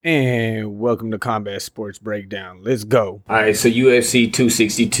And welcome to Combat Sports Breakdown. Let's go. All right, so UFC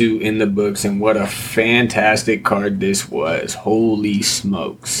 262 in the books, and what a fantastic card this was. Holy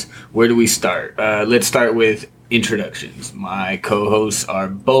smokes. Where do we start? Let's start with introductions. My co-hosts are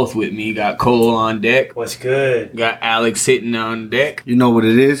both with me. Got Cole on deck. What's good? Got Alex sitting on deck. You know what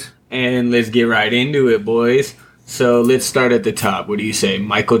it is? And let's get right into it, boys. So let's start at the top. What do you say?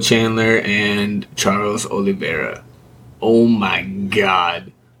 Michael Chandler and Charles Oliveira. Oh my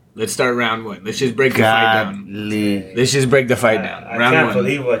God. Let's start round one. Let's just break the fight down. Let's just break the fight down. I Round can't one.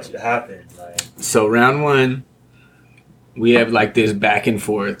 believe what happened. So round one, we have like this back and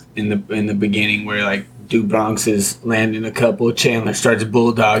forth in the beginning where like Duke Bronx is landing a couple. Chandler starts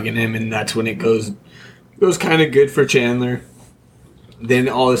bulldogging him, and that's when it goes kind of good for Chandler. Then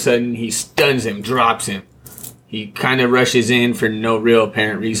all of a sudden he stuns him, drops him. He kind of rushes in for no real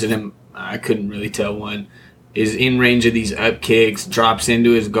apparent reason. I couldn't really tell one. Is in range of these up kicks, drops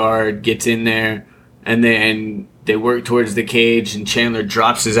into his guard, gets in there, and then they work towards the cage, and Chandler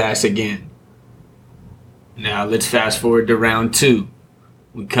drops his ass again. Now let's fast forward to round two.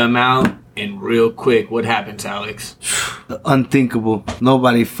 We come out, and real quick, what happens, Alex? Unthinkable.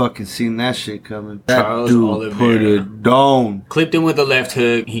 Nobody fucking seen that shit coming. That Charles dude Oliveira put it down. Clipped him with a left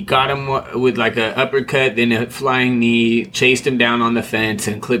hook. He got him with like an uppercut, then a flying knee, chased him down on the fence,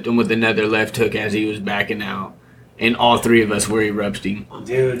 and clipped him with another left hook as he was backing out. And all three of us were erupting.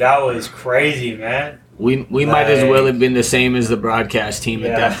 Dude, that was crazy, man. We might as well have been the same as the broadcast team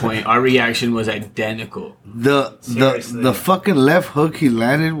at that point. Our reaction was identical. The fucking left hook he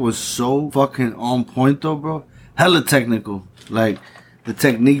landed was so fucking on point though, bro. Hella technical. Like, the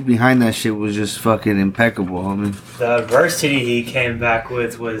technique behind that shit was just fucking impeccable, homie. The adversity he came back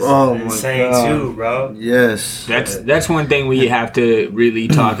with was insane too, bro. Yes. That's one thing we have to really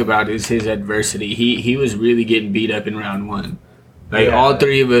talk about is his adversity. He was really getting beat up in round one. Like, all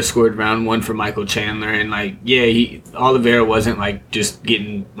three of us scored round one for Michael Chandler, and like, Oliveira wasn't like just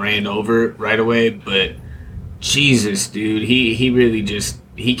getting ran over right away, but Jesus, dude, he really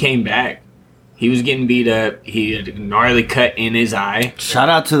he came back. He was getting beat up. He had a gnarly cut in his eye. Shout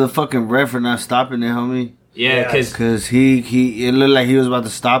out to the fucking ref for not stopping it, homie. Yeah, because he it looked like he was about to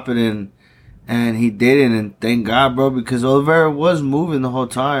stop it, and he didn't, and thank God, bro, because Oliveira was moving the whole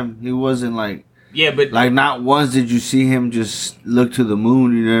time. He wasn't like... Yeah, but... Like, not once did you see him just look to the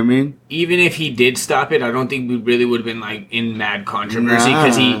moon, you know what I mean? Even if he did stop it, I don't think we really would have been, like, in mad controversy,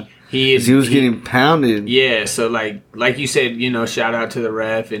 because he was getting pounded. Yeah, so, like you said, you know, shout out to the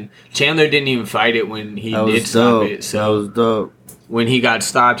ref, and Chandler didn't even fight it when he did stop it. So that was dope. When he got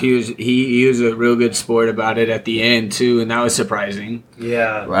stopped, he was a real good sport about it at the end, too, and that was surprising.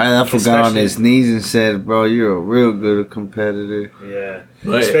 Yeah. Right, I forgot on his knees and said, bro, you're a real good competitor. Yeah.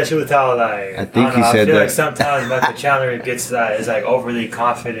 But especially with how, like, I think he I said feel that. like sometimes Michael Chandler gets is like overly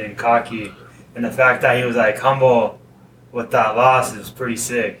confident and cocky, and the fact that he was like humble with that loss is pretty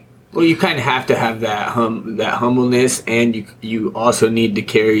sick. Well, you kind of have to have that humbleness, and you also need to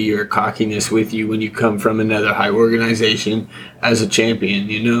carry your cockiness with you when you come from another high organization as a champion,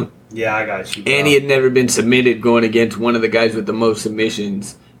 you know? Yeah, I got you, bro. And he had never been submitted going against one of the guys with the most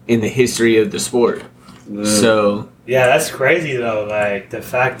submissions in the history of the sport. So... Yeah, that's crazy, though. Like, the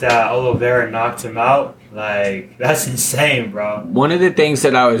fact that Oliveira knocked him out, like, that's insane, bro. One of the things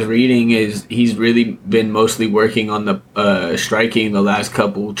that I was reading is he's really been mostly working on the striking the last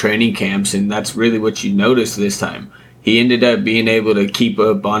couple training camps, and that's really what you noticed this time. He ended up being able to keep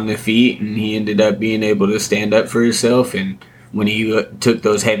up on the feet, and he ended up being able to stand up for himself, and when he took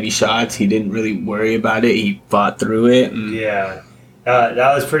those heavy shots, he didn't really worry about it. He fought through it. And yeah.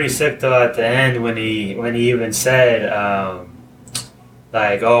 That was pretty sick, though, at the end when he even said,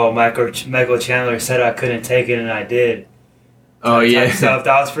 like, oh, Michael Chandler said I couldn't take it, and I did. Oh, yeah. Stuff.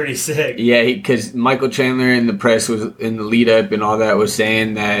 That was pretty sick. Yeah, because Michael Chandler in the press was in the lead up and all that was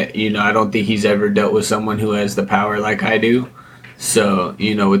saying that, you know, I don't think he's ever dealt with someone who has the power like I do. So,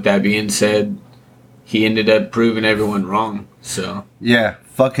 you know, with that being said, he ended up proving everyone wrong. So yeah,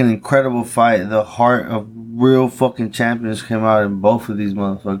 fucking incredible fight. The heart of real fucking champions came out in both of these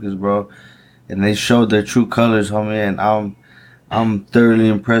motherfuckers, bro, and they showed their true colors, homie. And I'm thoroughly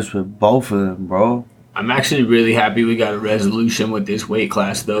impressed with both of them, bro. I'm actually really happy we got a resolution with this weight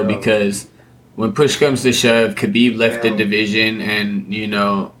class, though, because when push comes to shove, Khabib left the division, and, you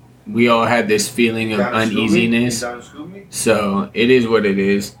know, we all had this feeling of uneasiness. So it is what it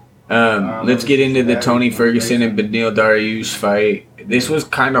is. Let's get into the Tony Ferguson and Beneil Dariush fight. This was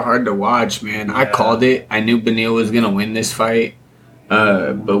kind of hard to watch, man. I called it. I knew Beneil was going to win this fight.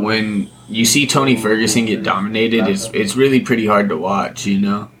 But when you see Tony Ferguson get dominated, it's really pretty hard to watch, you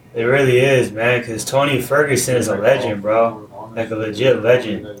know? It really is, man, because Tony Ferguson is a legend, bro. like a legit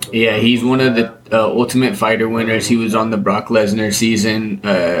legend. Yeah, he's one of the Ultimate Fighter winners. He was on the Brock Lesnar season.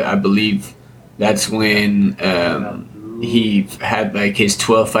 I believe that's when he had like his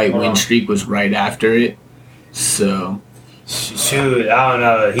 12-fight win streak was right after it. So, Shoot, I don't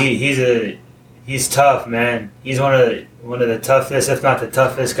know. He's tough, man. He's one of the toughest, if not the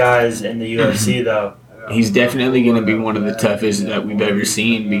toughest guys in the UFC, though. he's definitely going to be one of the toughest that we've ever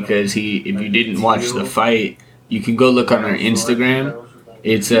seen because if you didn't watch the fight, you can go look on our Instagram.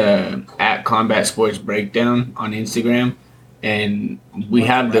 It's at Combat Sports Breakdown on Instagram. And we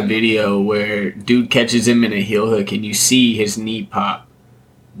have the video where dude catches him in a heel hook and you see his knee pop.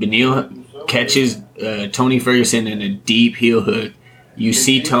 Beneil catches Tony Ferguson in a deep heel hook. You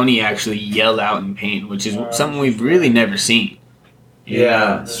see Tony actually yell out in pain, which is something we've really never seen.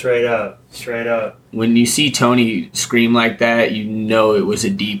 Yeah, straight up. When you see Tony scream like that, you know it was a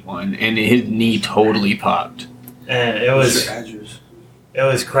deep one, and his knee totally popped. And it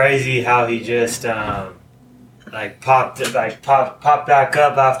was crazy how he just popped back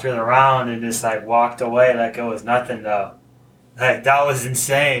up after the round and just walked away like it was nothing though. Like that was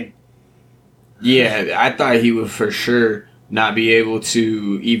insane. Yeah, I thought he would for sure not be able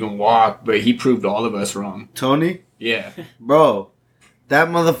to even walk, but he proved all of us wrong. Tony? Yeah. Bro, that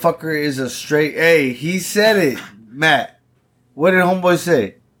motherfucker is a straight A. He said it, Matt. What did homeboy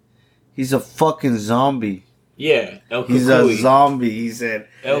say? He's a fucking zombie. Yeah, El He's Kukui. a zombie. He said.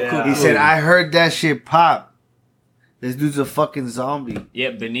 El He said, I heard that shit pop. This dude's a fucking zombie.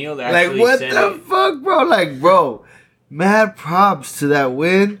 Yeah, Beneil actually Like, what said the it. fuck, bro? Like, bro, mad props to that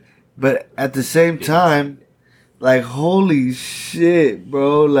win, but at the same time, like, holy shit,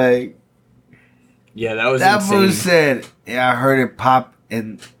 bro. Like, Yeah, that was that insane. fool said, yeah, I heard it pop,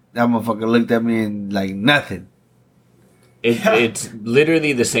 and that motherfucker looked at me and, like, nothing. It's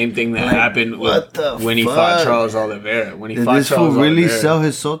literally the same thing that Like, happened what the when he fuck? fought Charles Oliveira. When he Did fought this fool Charles really Oliveira, sell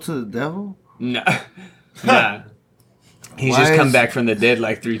his soul to the devil? Nah. Nah. He's Why just come is- back from the dead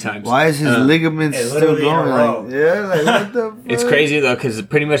like 3 times. Why is his ligaments Hey, still literally in a going? row. Like, yeah, like, what the fuck? It's crazy though, because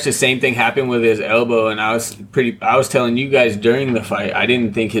pretty much the same thing happened with his elbow, and I was telling you guys during the fight, I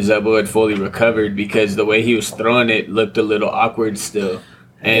didn't think his elbow had fully recovered because the way he was throwing it looked a little awkward still.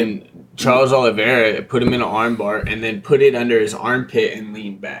 And Charles Oliveira put him in an armbar and then put it under his armpit and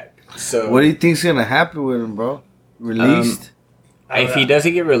leaned back. So What do you think's gonna happen with him, bro? Released? if he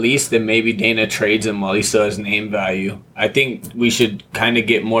doesn't get released, then maybe Dana trades him while he still has name value. I think we should kind of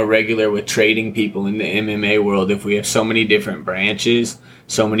get more regular with trading people in the MMA world. If we have so many different branches,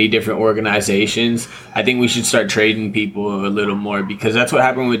 so many different organizations, I think we should start trading people a little more because that's what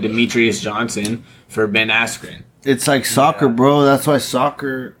happened with Demetrius Johnson for Ben Askren. It's like soccer, bro. That's why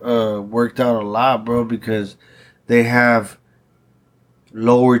soccer worked out a lot, bro, because they have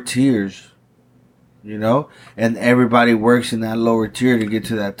lower tiers, you know? And everybody works in that lower tier to get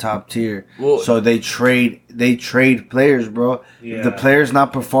to that top tier. Well- So they trade players, bro. If the Yeah. player's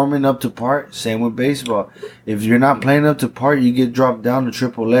not performing up to par, same with baseball. If you're not playing up to par, you get dropped down to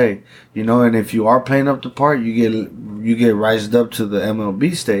AAA, you know? And if you are playing up to par, you get rised up to the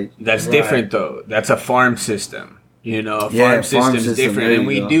MLB stage. That's Right. different though. That's a farm system. You know, a Yeah, farm farm system's system, different, there and you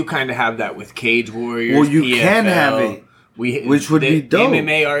we go. do kind of have that with Cage Warriors. Well, you PFL. can have it, which would be dope.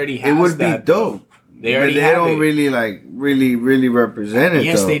 MMA already has It would be that. dope. They But already they have don't it. really represent it.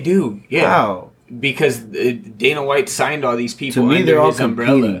 Yes, though. they do. Yeah, How? because Dana White signed all these people To me, under they're all his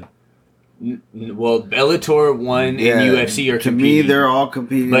umbrella. Well, Bellator 1 Yeah. and UFC are To competing. me, they're all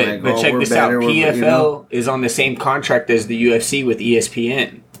competing. but like, but oh, check we're this better, out. we're- PFL you know? is on the same contract as the UFC with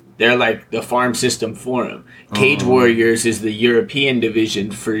ESPN. They're like the farm system for them. Cage Warriors is the European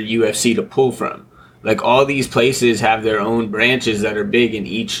division for UFC to pull from. Like all these places have their own branches that are big in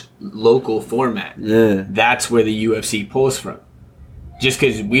each local format. Yeah. That's where the UFC pulls from. Just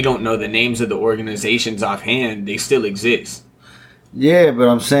because we don't know the names of the organizations offhand, they still exist. Yeah, but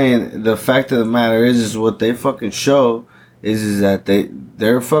I'm saying the fact of the matter is what they fucking show is that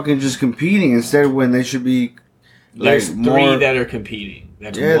they're fucking just competing instead of when they should be. There's like, three more- that are competing.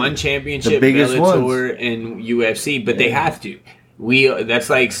 That's Yeah, one championship, the biggest Bellator, and UFC. But they have to. That's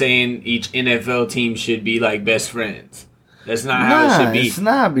like saying each NFL team should be like best friends. That's not how it should be. It's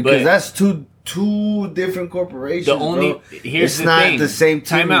not because But that's two different corporations. the only bro. here's it's the not thing. the same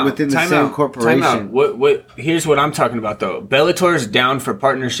team Time out, within the time same out, corporation. time out. What? Here's what I'm talking about though. Bellator's down for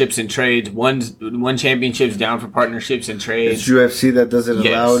partnerships and trades. One championship's down for partnerships and It's trades. UFC that doesn't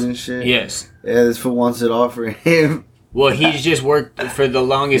Yes. allow it and shit. Yes. Yeah, this fool wants it all for him. Well, he's just worked for the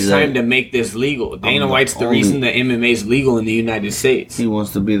longest He's like, time to make this legal. Dana the White's the only- reason that MMA is legal in the United States. He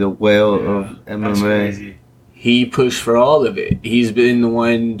wants to be the whale of That's MMA. crazy. He pushed for all of it. He's been the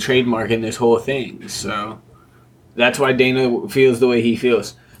one trademarking this whole thing. So That's why Dana feels the way he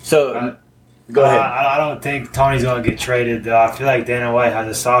feels. So, go ahead. I don't think Tony's gonna get traded though. I feel like Dana White has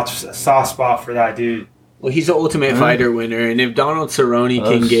a soft spot for that dude. Well, he's the ultimate fighter winner, and if Donald Cerrone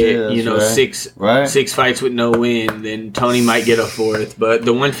can get six fights with no win, then Tony might get a fourth. But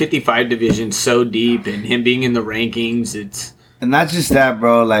the 155 division's so deep, and him being in the rankings, and not just that,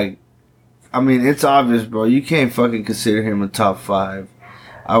 bro. Like, I mean, it's obvious, bro. You can't fucking consider him a top 5.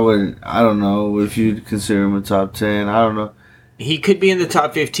 I don't know if you'd consider him a top 10. I don't know. He could be in the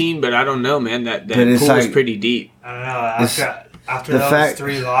top 15, but I don't know, man. That pool is pretty deep. I don't know. After those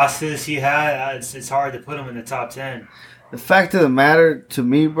 3 losses he had, it's hard to put him in the top 10. The fact of the matter to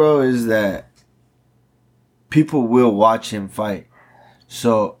me, bro, is that people will watch him fight.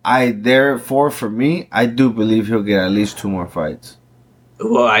 So therefore, for me, I do believe he'll get at least 2 more fights.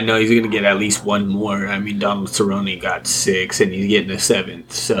 Well, I know he's going to get at least 1 more. I mean, Donald Cerrone got 6, and he's getting a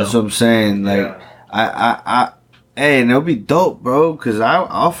 7th. So that's what I'm saying. Like, hey, and it'll be dope, bro, because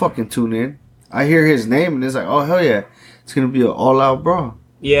I'll fucking tune in. I hear his name, and it's like, oh, hell yeah. It's going to be an all-out brawl.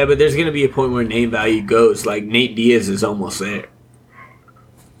 Yeah, but there's going to be a point where name value goes. Like, Nate Diaz is almost there.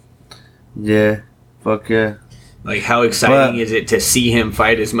 Yeah. Fuck yeah. Like, how exciting is it to see him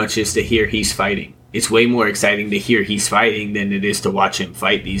fight as much as to hear he's fighting? It's way more exciting to hear he's fighting than it is to watch him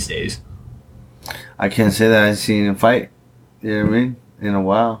fight these days. I can't say that I've seen him fight. You know what I mean? In a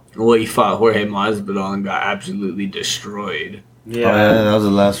while. Well, he fought Jorge Masvidal and got absolutely destroyed. Yeah. Oh, yeah, that was the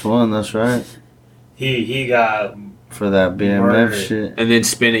last one. That's right. He got... For that BMF shit. And then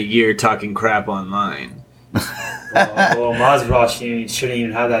spent a year talking crap online. well, Masvidal shouldn't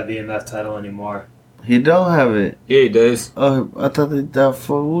even have that BMF title anymore. He don't have it. Yeah, he does. Oh, I thought that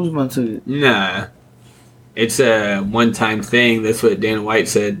for Usman took it. Nah. It's a one-time thing. That's what Dana White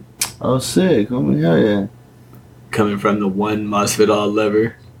said. Oh, sick. Oh, hell yeah. Coming from the one Masvidal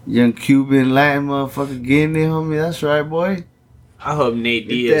lover. Young Cuban Latin motherfucker getting it, homie. That's right, boy. I hope Nate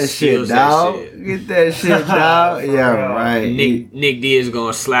Diaz steals that shit. Get that shit, dog. Yeah, right. Nick Diaz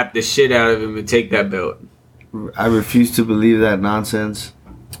gonna slap the shit out of him and take that belt. I refuse to believe that nonsense.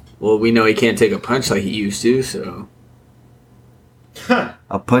 Well, we know he can't take a punch like he used to, so.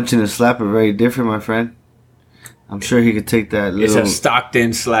 A punch and a slap are very different, my friend. I'm sure he could take that little... It's a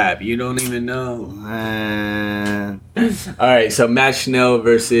Stockton slap. You don't even know. Man. All right, so Matt Schnell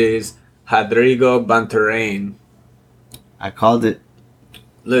versus Rodrigo Banterrain. I called it.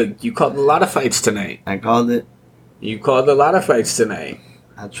 Look, you called a lot of fights tonight. I called it. You called a lot of fights tonight.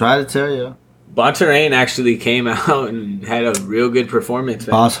 I tried to tell you. Banterrain actually came out and had a real good performance.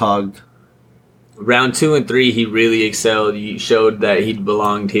 Boss hogged. Round 2 and 3, he really excelled. He showed that he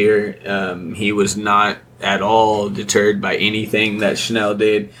belonged here. He was not at all deterred by anything that Schnell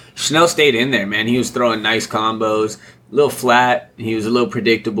did. Schnell stayed in there, man. He was throwing nice combos. A little flat. He was a little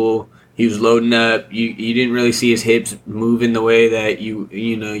predictable. He was loading up. You didn't really see his hips moving the way that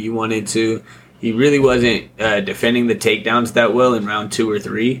you wanted to. He really wasn't defending the takedowns that well in round 2 or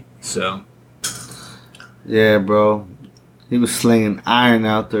 3. So, yeah, bro, he was slinging iron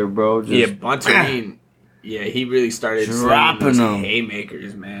out there, bro. Banterrain. Yeah, he really started dropping slinging those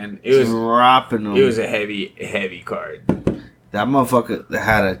haymakers, man. It was dropping them. It was a heavy card. That motherfucker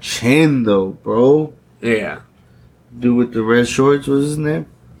had a chin though, bro. Yeah. Dude with the red shorts, what's his name?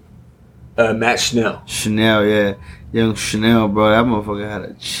 Matt Schnell. Schnell, yeah. Young Schnell, bro. That motherfucker had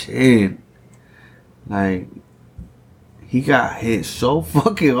a chin. Like, he got hit so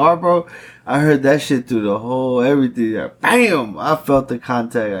fucking hard, bro. I heard that shit through the whole everything. Like, bam! I felt the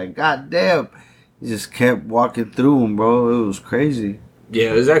contact. Like, goddamn. He just kept walking through him, bro. It was crazy.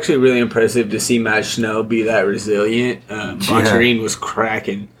 Yeah, it was actually really impressive to see Matt Schnell be that resilient. Banterrain was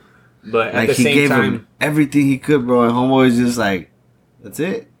cracking. But at the same time... him everything he could, bro. And homeboy was just like, that's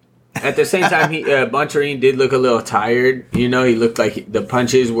it. At the same time, Banterrain did look a little tired. You know, he looked like the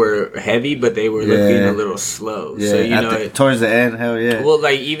punches were heavy, but they were looking a little slow. Yeah, so, towards the end, hell yeah. Well,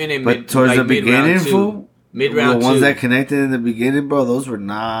 like, even in towards the beginning, fool? Mid-round the ones that connected in the beginning, bro, those were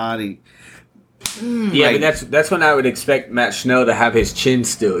naughty. Yeah, but that's when I would expect Matt Schnell to have his chin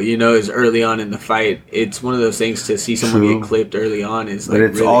still, you know, is early on in the fight. It's one of those things to see someone get clipped early on is like. But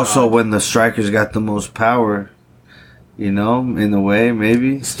it's really also odd. When the strikers got the most power, you know, in a way,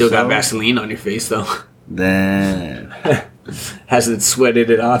 maybe. Still got Vaseline on your face though. Damn. Hasn't sweated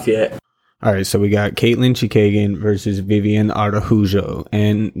it off yet. All right, so we got Caitlin Chikagan versus Vivian Araujo,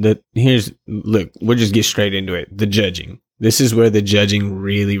 and look, we'll just get straight into it. The judging. This is where the judging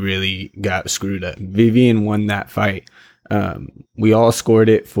really, really got screwed up. Vivian won that fight. We all scored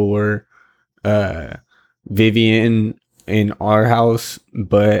it for Vivian in our house,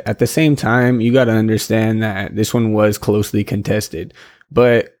 but at the same time, you got to understand that this one was closely contested.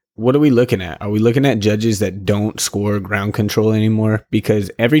 But what are we looking at? Are we looking at judges that don't score ground control anymore? Because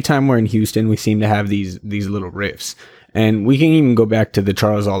every time we're in Houston, we seem to have these little riffs. And we can even go back to the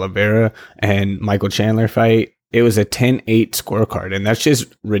Charles Oliveira and Michael Chandler fight. It was a 10-8 scorecard, and that's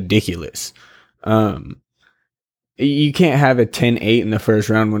just ridiculous. You can't have a 10-8 in the first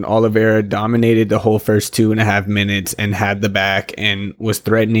round when Oliveira dominated the whole first 2.5 minutes and had the back and was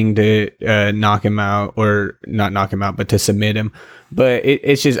threatening to knock him out, or not knock him out, but to submit him. But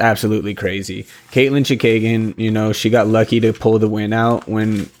it's just absolutely crazy. Katlyn Chookagian, she got lucky to pull the win out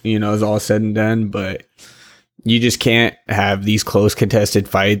when, it was all said and done, but you just can't have these close contested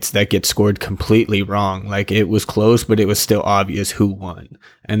fights that get scored completely wrong. Like, it was close, but it was still obvious who won.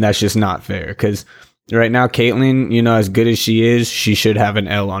 And that's just not fair, because right now, Katlyn, as good as she is, she should have an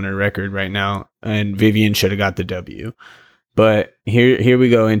L on her record right now, and Vivian should have got the W. But here we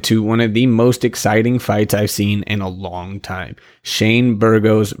go into one of the most exciting fights I've seen in a long time. Shane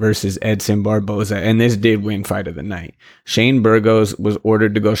Burgos versus Edson Barboza, and this did win fight of the night. Shane Burgos was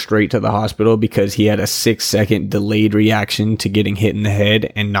ordered to go straight to the hospital because he had a 6-second delayed reaction to getting hit in the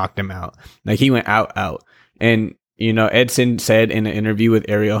head and knocked him out. Like, he went out. And Edson said in an interview with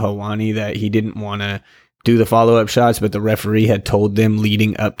Ariel Helwani that he didn't want to do the follow-up shots, but the referee had told them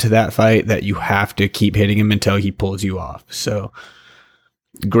leading up to that fight that you have to keep hitting him until he pulls you off. So,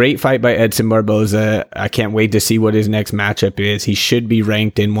 great fight by Edson Barboza. I can't wait to see what his next matchup is. He should be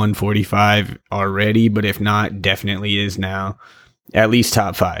ranked in 145 already, but if not, definitely is now. At least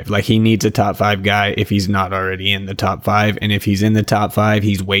top 5. Like, he needs a top 5 guy if he's not already in the top 5. And if he's in the top 5,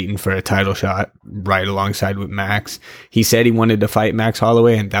 he's waiting for a title shot right alongside with Max. He said he wanted to fight Max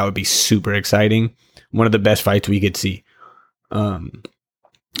Holloway, and that would be super exciting. One of the best fights we could see.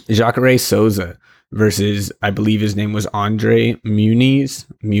 Jacare Souza versus, I believe his name was Andre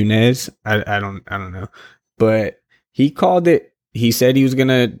Muniz. I don't know. But he called it. He said he was going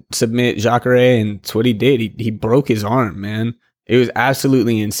to submit Jacare, and it's what he did. He broke his arm, man. It was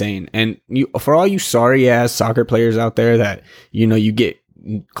absolutely insane. And for all you sorry ass soccer players out there that, you get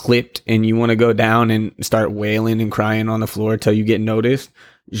clipped and you want to go down and start wailing and crying on the floor till you get noticed.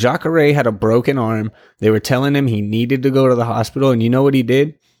 Jacare had a broken arm. They were telling him he needed to go to the hospital. And you know what he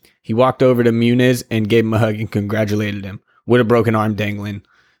did? He walked over to Muniz and gave him a hug and congratulated him with a broken arm dangling.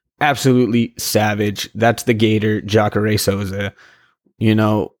 Absolutely savage. That's the Gator, Jacare Souza.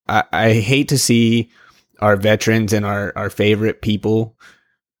 I hate to see our veterans and our favorite people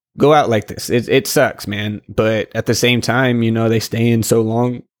go out like this. It sucks, man. But at the same time, they stay in so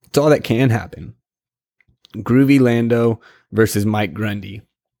long. It's all that can happen. Groovy Lando versus Mike Grundy.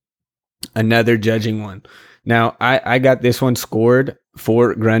 Another judging one. Now, I got this one scored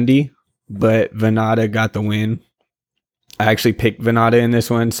for Grundy, but Venata got the win. I actually picked Venata in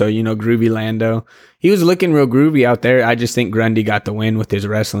this one. So, Groovy Lando. He was looking real groovy out there. I just think Grundy got the win with his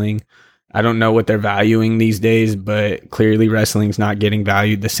wrestling. I don't know what they're valuing these days, but clearly wrestling's not getting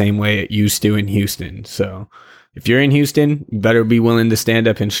valued the same way it used to in Houston. So if you're in Houston, you better be willing to stand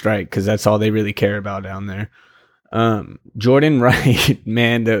up and strike, because that's all they really care about down there. Jordan Wright,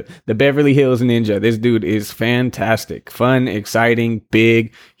 man, the Beverly Hills Ninja. This dude is fantastic, fun, exciting,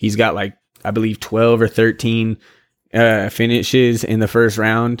 big. He's got I believe 12 or 13 finishes in the first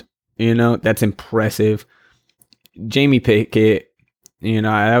round. That's impressive. Jamie Pickett,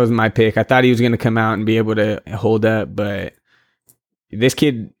 that was my pick. I thought he was going to come out and be able to hold up, but this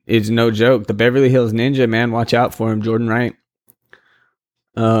kid is no joke. The Beverly Hills Ninja, man, watch out for him. Jordan Wright.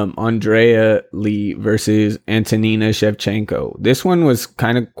 Andrea Lee versus Antonina Shevchenko. This one was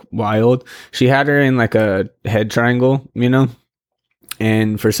kind of wild. She had her in a head triangle,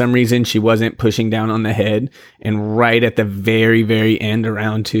 and for some reason she wasn't pushing down on the head. And right at the very, very end of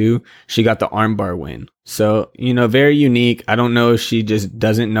round 2, she got the armbar win. So, very unique. I don't know if she just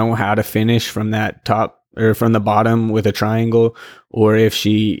doesn't know how to finish from that top or from the bottom with a triangle, or if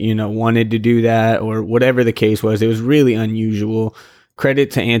she, wanted to do that, or whatever the case was. It was really unusual.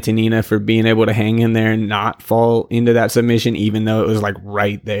 Credit to Antonina for being able to hang in there and not fall into that submission, even though it was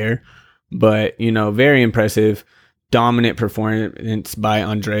right there. But, very impressive, dominant performance by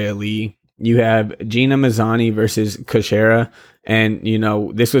Andrea Lee. You have Gina Mazzani versus Kushera. And,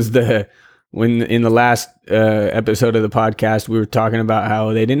 this was when in the last episode of the podcast, we were talking about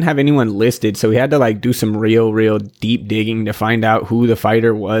how they didn't have anyone listed. So we had to do some real deep digging to find out who the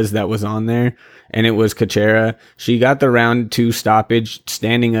fighter was that was on there. And it was Kuchera. She got the round 2 stoppage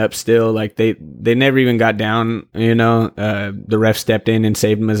standing up still. They never even got down, the ref stepped in and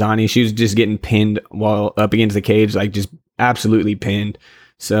saved Mazzani. She was just getting pinned while up against the cage, just absolutely pinned.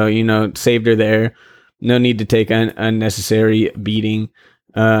 So, saved her there. No need to take an unnecessary beating.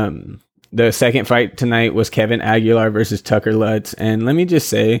 The second fight tonight was Kevin Aguilar versus Tucker Lutz. And let me just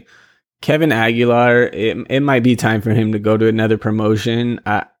say, Kevin Aguilar, it might be time for him to go to another promotion.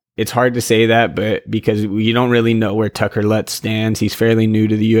 It's hard to say that, but because you don't really know where Tucker Lutz stands. He's fairly new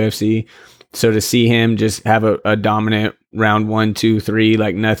to the UFC. So to see him just have a dominant round 1, 2, 3,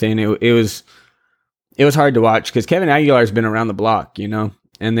 like nothing, it was hard to watch because Kevin Aguilar's been around the block, you know?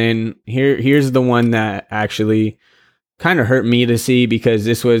 And then here's the one that actually kind of hurt me to see because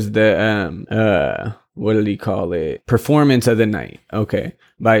this was the, what did he call it? Performance of the night. Okay.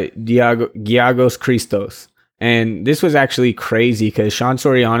 By Giagos Christos. And this was actually crazy because Sean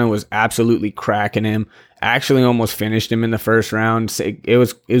Soriano was absolutely cracking him. Actually almost finished him in the first round. It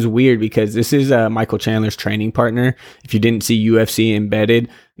was weird because this is Michael Chandler's training partner. If you didn't see UFC Embedded,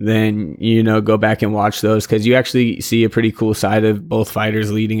 then, you know, go back and watch those because you actually see a pretty cool side of both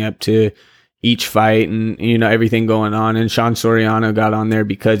fighters leading up to each fight and, you know, everything going on. And Sean Soriano got on there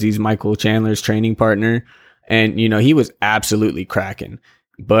because he's Michael Chandler's training partner. And, you know, he was absolutely cracking.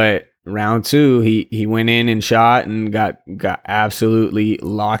 But round 2, he went in and shot and got absolutely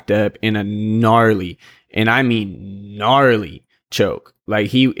locked up in a gnarly, and I mean gnarly choke.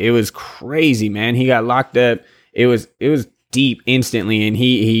 Like it was crazy, man. He got locked up. It was deep instantly, and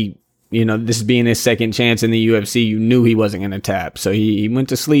he you know, this being his second chance in the UFC, you knew he wasn't going to tap. So he went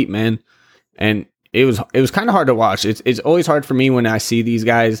to sleep, man. And it was kind of hard to watch. It's always hard for me when I see these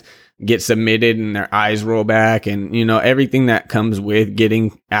guys get submitted and their eyes roll back and, you know, everything that comes with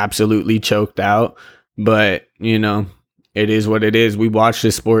getting absolutely choked out. But, you know, it is what it is. We watch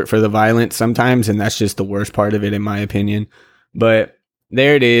this sport for the violence sometimes, and that's just the worst part of it, in my opinion. But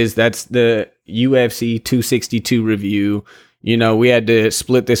there it is. That's the UFC 262 review. You know, we had to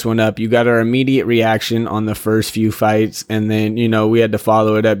split this one up. You got our immediate reaction on the first few fights, and then, you know, we had to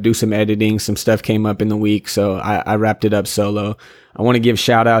follow it up, do some editing. Some stuff came up in the week, so I wrapped it up solo. I want to give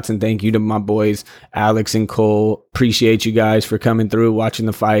shout outs and thank you to my boys, Alex and Cole. Appreciate you guys for coming through, watching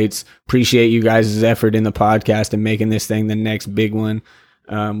the fights. Appreciate you guys' effort in the podcast and making this thing the next big one.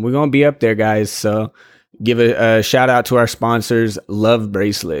 We're going to be up there, guys, so give a shout out to our sponsors, Love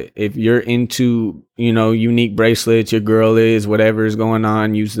Bracelet. If you're into, you know, unique bracelets, your girl is, whatever is going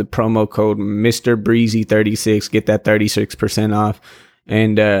on, use the promo code Mr. Breezy 36, get that 36% off.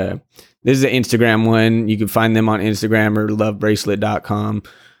 And this is an Instagram one. You can find them on Instagram or lovebracelet.com.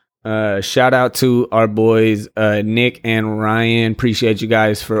 Shout out to our boys, Nick and Ryan. Appreciate you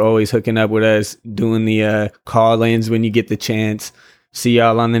guys for always hooking up with us, doing the call-ins when you get the chance. See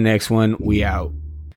y'all on the next one. We out.